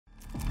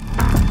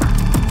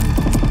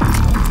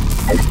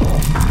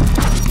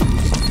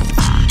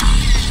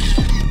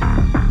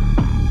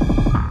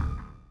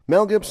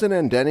Mel Gibson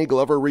and Danny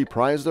Glover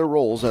reprise their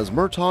roles as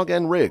Murtaugh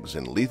and Riggs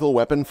in Lethal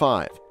Weapon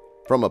 5.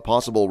 From a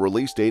possible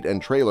release date and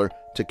trailer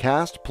to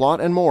cast, plot,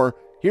 and more,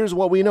 here's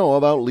what we know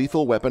about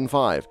Lethal Weapon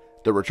 5,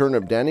 the return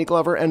of Danny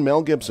Glover and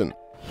Mel Gibson.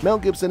 Mel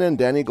Gibson and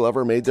Danny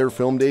Glover made their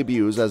film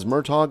debuts as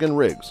Murtaugh and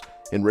Riggs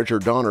in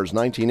Richard Donner's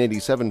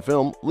 1987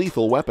 film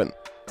Lethal Weapon.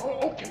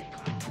 Oh, okay.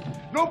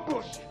 No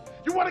bullshit.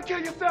 You want to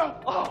kill yourself?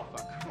 Oh,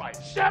 for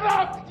Christ. Shut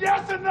up!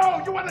 Yes or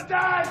no? You want to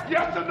die?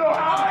 Yes or no?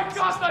 I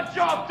got the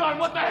job done.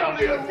 What the hell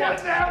do you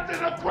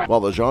want? While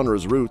the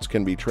genre's roots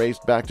can be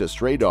traced back to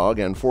Stray Dog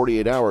and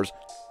 48 Hours,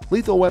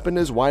 Lethal Weapon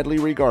is widely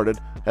regarded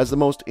as the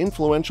most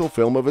influential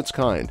film of its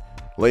kind,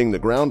 laying the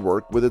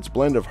groundwork with its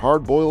blend of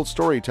hard-boiled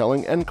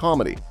storytelling and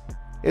comedy.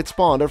 It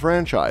spawned a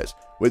franchise,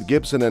 with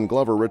Gibson and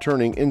Glover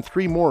returning in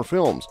 3 more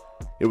films.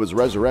 It was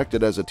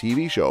resurrected as a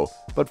TV show,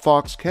 but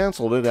Fox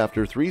canceled it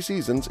after 3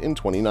 seasons in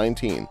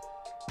 2019.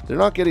 They're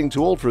not getting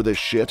too old for this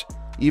shit,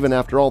 even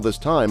after all this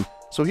time,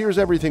 so here's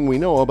everything we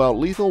know about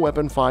Lethal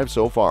Weapon 5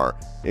 so far,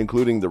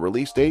 including the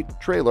release date,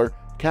 trailer,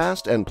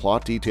 cast, and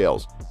plot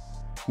details.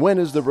 When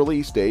is the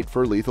release date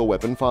for Lethal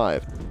Weapon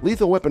 5?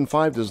 Lethal Weapon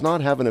 5 does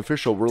not have an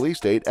official release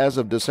date as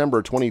of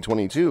December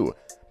 2022,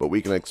 but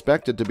we can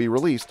expect it to be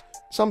released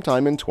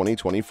sometime in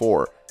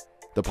 2024.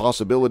 The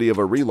possibility of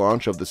a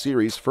relaunch of the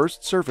series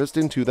first surfaced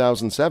in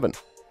 2007.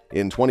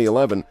 In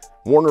 2011,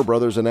 Warner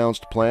Bros.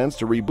 Announced plans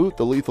to reboot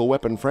the Lethal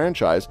Weapon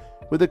franchise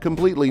with a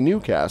completely new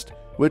cast,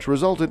 which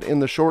resulted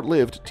in the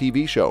short-lived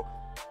TV show.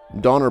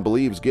 Donner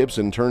believes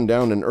Gibson turned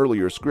down an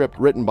earlier script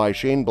written by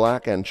Shane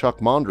Black and Chuck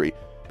Mondry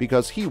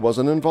because he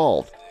wasn't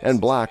involved,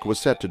 and Black was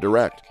set to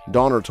direct.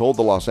 Donner told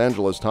the Los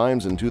Angeles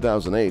Times in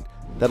 2008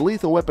 that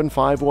Lethal Weapon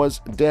 5 was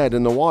dead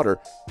in the water,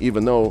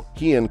 even though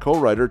he and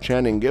co-writer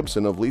Channing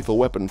Gibson of Lethal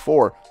Weapon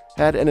 4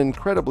 had an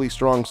incredibly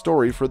strong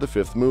story for the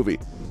 5th movie.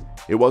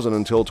 It wasn't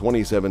until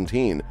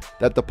 2017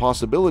 that the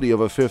possibility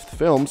of a 5th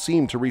film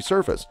seemed to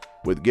resurface,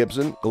 with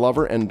Gibson,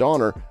 Glover, and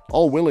Donner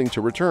all willing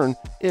to return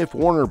if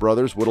Warner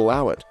Bros. Would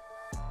allow it.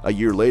 A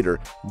year later,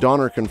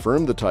 Donner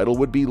confirmed the title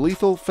would be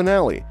Lethal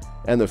Finale,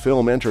 and the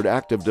film entered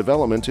active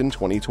development in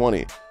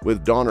 2020,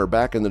 with Donner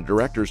back in the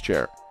director's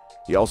chair.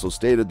 He also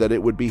stated that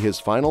it would be his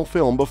final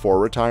film before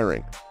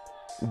retiring.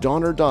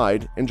 Donner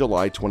died in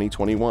July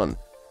 2021.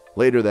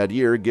 Later that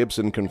year,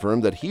 Gibson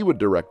confirmed that he would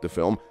direct the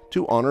film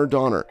to honor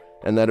Donner,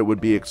 and that it would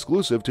be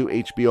exclusive to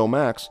HBO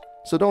Max,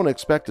 so don't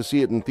expect to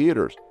see it in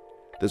theaters.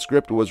 The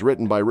script was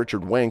written by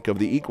Richard Wenk of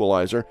The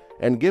Equalizer,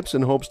 and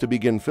Gibson hopes to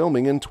begin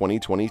filming in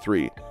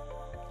 2023.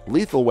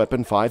 Lethal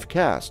Weapon 5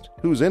 cast.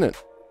 Who's in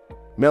it?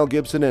 Mel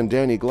Gibson and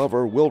Danny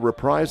Glover will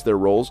reprise their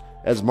roles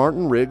as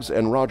Martin Riggs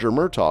and Roger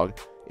Murtaugh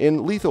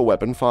in Lethal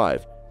Weapon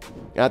 5.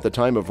 At the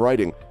time of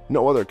writing,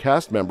 no other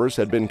cast members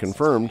had been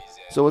confirmed,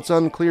 so it's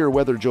unclear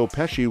whether Joe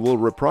Pesci will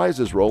reprise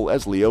his role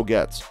as Leo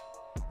Getz.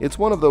 It's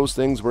one of those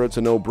things where it's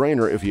a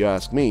no-brainer if you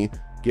ask me,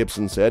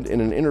 Gibson said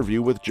in an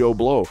interview with Joe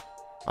Blow.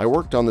 I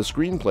worked on the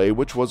screenplay,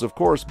 which was of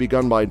course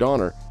begun by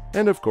Donner,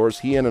 and of course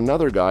he and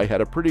another guy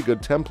had a pretty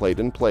good template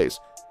in place.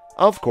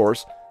 Of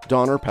course,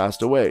 Donner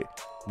passed away.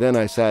 Then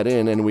I sat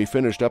in and we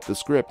finished up the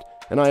script,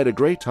 and I had a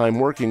great time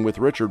working with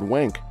Richard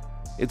Wenk.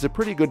 It's a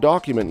pretty good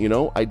document, you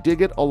know, I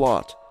dig it a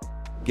lot.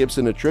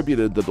 Gibson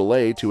attributed the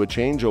delay to a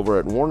changeover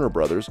at Warner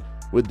Bros.,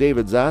 with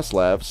David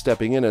Zaslav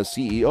stepping in as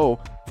CEO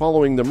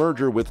following the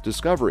merger with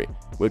Discovery,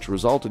 which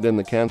resulted in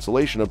the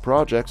cancellation of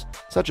projects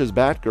such as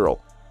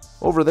Batgirl.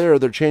 Over there,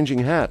 they're changing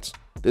hats.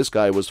 This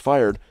guy was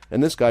fired,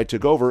 and this guy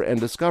took over, and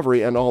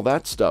Discovery and all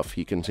that stuff,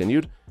 he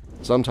continued.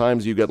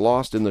 Sometimes you get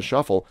lost in the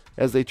shuffle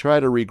as they try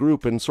to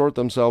regroup and sort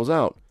themselves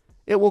out.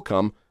 It will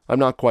come. I'm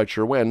not quite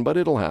sure when, but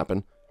it'll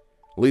happen.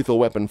 Lethal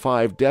Weapon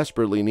 5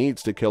 desperately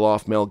needs to kill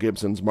off Mel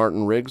Gibson's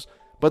Martin Riggs,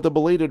 but the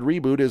belated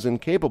reboot is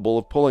incapable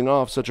of pulling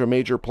off such a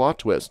major plot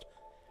twist.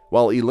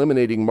 While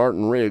eliminating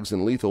Martin Riggs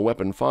in Lethal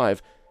Weapon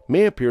 5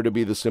 may appear to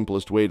be the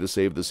simplest way to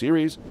save the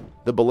series,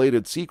 the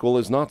belated sequel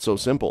is not so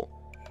simple.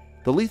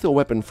 The Lethal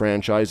Weapon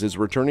franchise is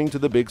returning to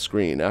the big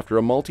screen after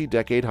a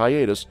multi-decade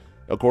hiatus,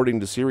 according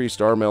to series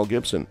star Mel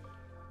Gibson.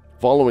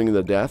 Following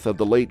the death of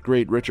the late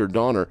great Richard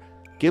Donner,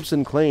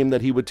 Gibson claimed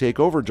that he would take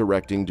over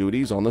directing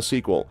duties on the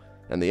sequel,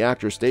 and the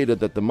actor stated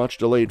that the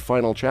much-delayed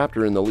final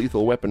chapter in the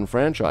Lethal Weapon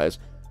franchise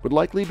would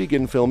likely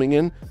begin filming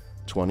in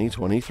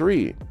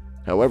 2023.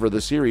 However, the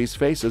series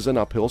faces an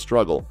uphill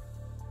struggle.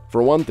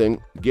 For one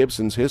thing,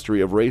 Gibson's history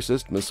of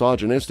racist,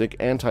 misogynistic,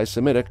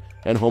 anti-Semitic,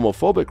 and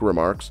homophobic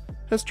remarks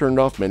has turned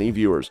off many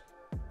viewers.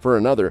 For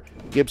another,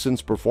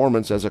 Gibson's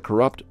performance as a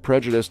corrupt,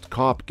 prejudiced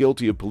cop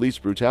guilty of police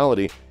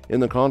brutality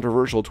in the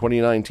controversial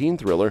 2019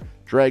 thriller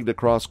Dragged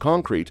Across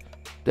Concrete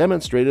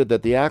demonstrated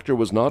that the actor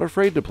was not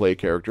afraid to play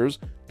characters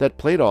that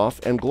played off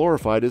and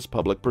glorified his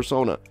public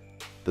persona.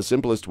 The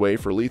simplest way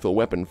for Lethal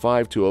Weapon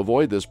 5 to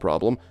avoid this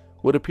problem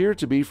would appear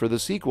to be for the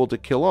sequel to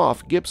kill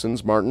off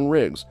Gibson's Martin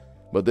Riggs,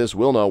 but this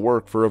will not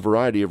work for a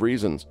variety of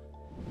reasons.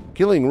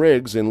 Killing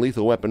Riggs in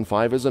Lethal Weapon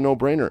 5 is a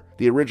no-brainer.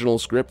 The original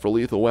script for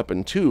Lethal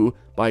Weapon 2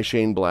 by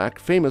Shane Black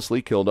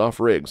famously killed off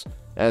Riggs,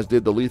 as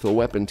did the Lethal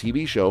Weapon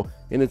TV show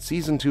in its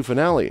Season 2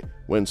 finale,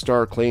 when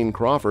star Clayne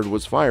Crawford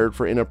was fired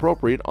for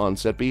inappropriate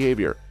on-set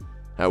behavior.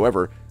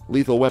 However,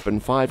 Lethal Weapon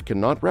 5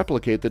 cannot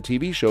replicate the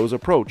TV show's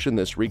approach in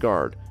this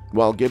regard.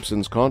 While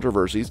Gibson's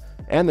controversies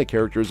and the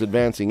character's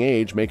advancing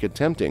age make it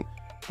tempting,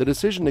 the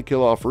decision to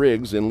kill off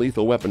Riggs in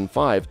Lethal Weapon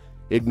 5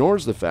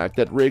 ignores the fact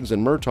that Riggs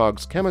and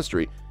Murtaugh's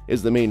chemistry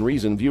is the main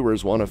reason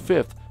viewers want a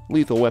fifth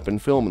Lethal Weapon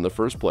film in the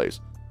first place.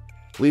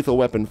 Lethal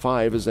Weapon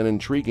 5 is an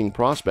intriguing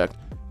prospect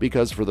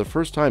because for the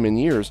first time in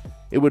years,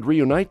 it would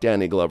reunite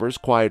Danny Glover's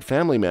quiet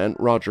family man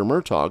Roger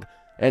Murtaugh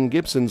and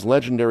Gibson's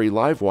legendary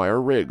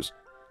livewire Riggs.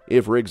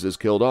 If Riggs is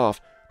killed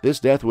off, this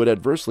death would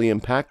adversely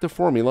impact the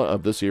formula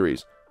of the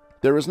series.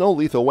 There is no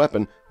Lethal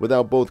Weapon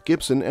without both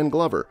Gibson and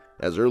Glover,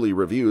 as early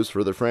reviews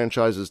for the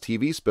franchise's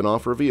TV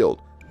spin-off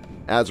revealed.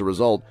 As a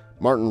result,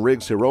 Martin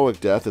Riggs' heroic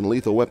death in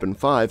Lethal Weapon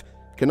 5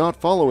 cannot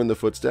follow in the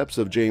footsteps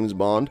of James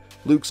Bond,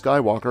 Luke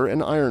Skywalker,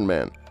 and Iron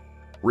Man.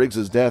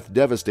 Riggs' death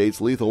devastates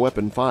Lethal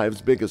Weapon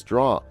 5's biggest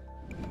draw.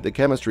 The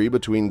chemistry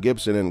between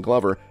Gibson and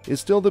Glover is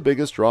still the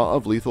biggest draw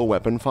of Lethal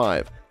Weapon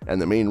 5,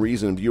 and the main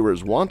reason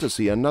viewers want to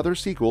see another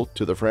sequel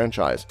to the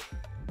franchise.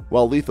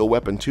 While Lethal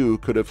Weapon 2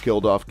 could have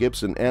killed off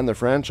Gibson and the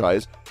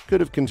franchise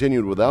could have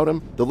continued without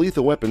him, the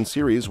Lethal Weapon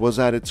series was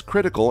at its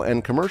critical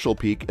and commercial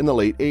peak in the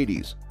late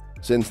 80s.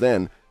 Since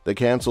then, the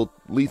cancelled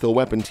Lethal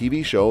Weapon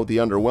TV show, the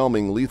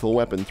underwhelming Lethal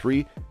Weapon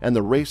 3, and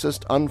the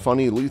racist,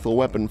 unfunny Lethal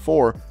Weapon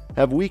 4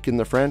 have weakened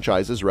the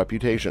franchise's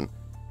reputation,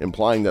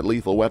 implying that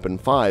Lethal Weapon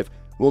 5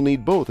 will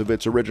need both of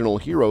its original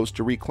heroes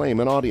to reclaim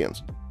an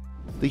audience.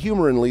 The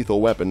humor in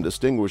Lethal Weapon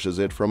distinguishes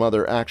it from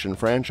other action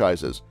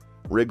franchises.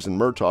 Riggs and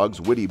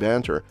Murtaugh's witty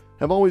banter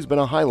have always been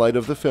a highlight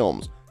of the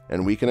films,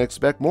 and we can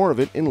expect more of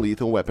it in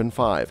Lethal Weapon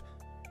 5.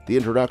 The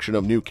introduction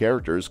of new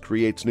characters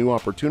creates new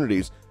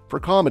opportunities for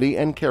comedy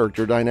and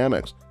character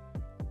dynamics.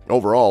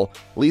 Overall,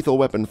 Lethal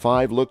Weapon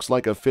 5 looks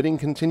like a fitting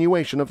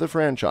continuation of the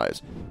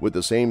franchise, with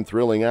the same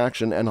thrilling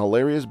action and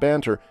hilarious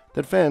banter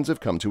that fans have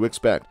come to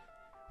expect.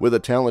 With a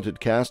talented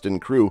cast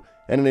and crew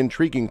and an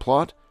intriguing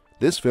plot,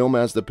 this film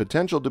has the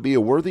potential to be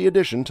a worthy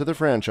addition to the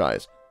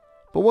franchise.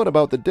 But what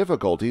about the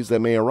difficulties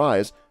that may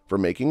arise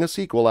from making a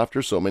sequel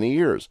after so many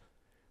years?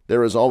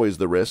 There is always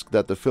the risk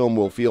that the film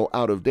will feel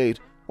out of date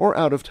or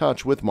out of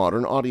touch with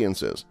modern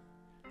audiences.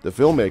 The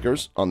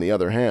filmmakers, on the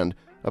other hand,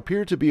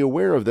 appear to be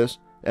aware of this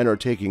and are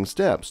taking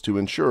steps to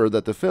ensure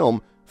that the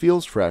film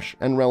feels fresh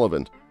and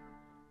relevant.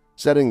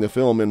 Setting the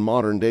film in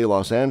modern-day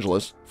Los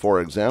Angeles, for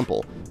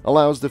example,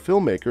 allows the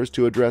filmmakers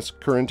to address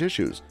current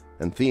issues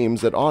and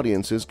themes that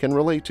audiences can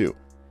relate to.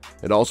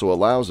 It also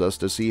allows us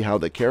to see how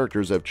the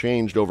characters have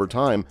changed over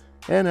time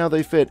and how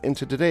they fit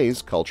into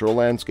today's cultural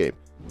landscape.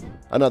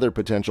 Another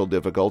potential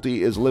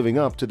difficulty is living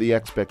up to the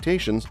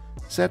expectations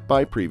set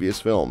by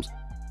previous films.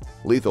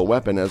 Lethal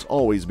Weapon has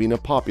always been a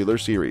popular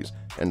series,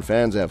 and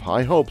fans have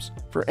high hopes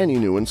for any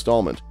new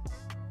installment.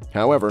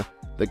 However,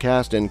 the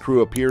cast and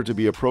crew appear to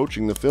be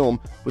approaching the film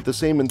with the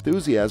same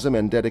enthusiasm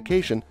and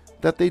dedication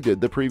that they did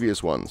the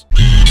previous ones.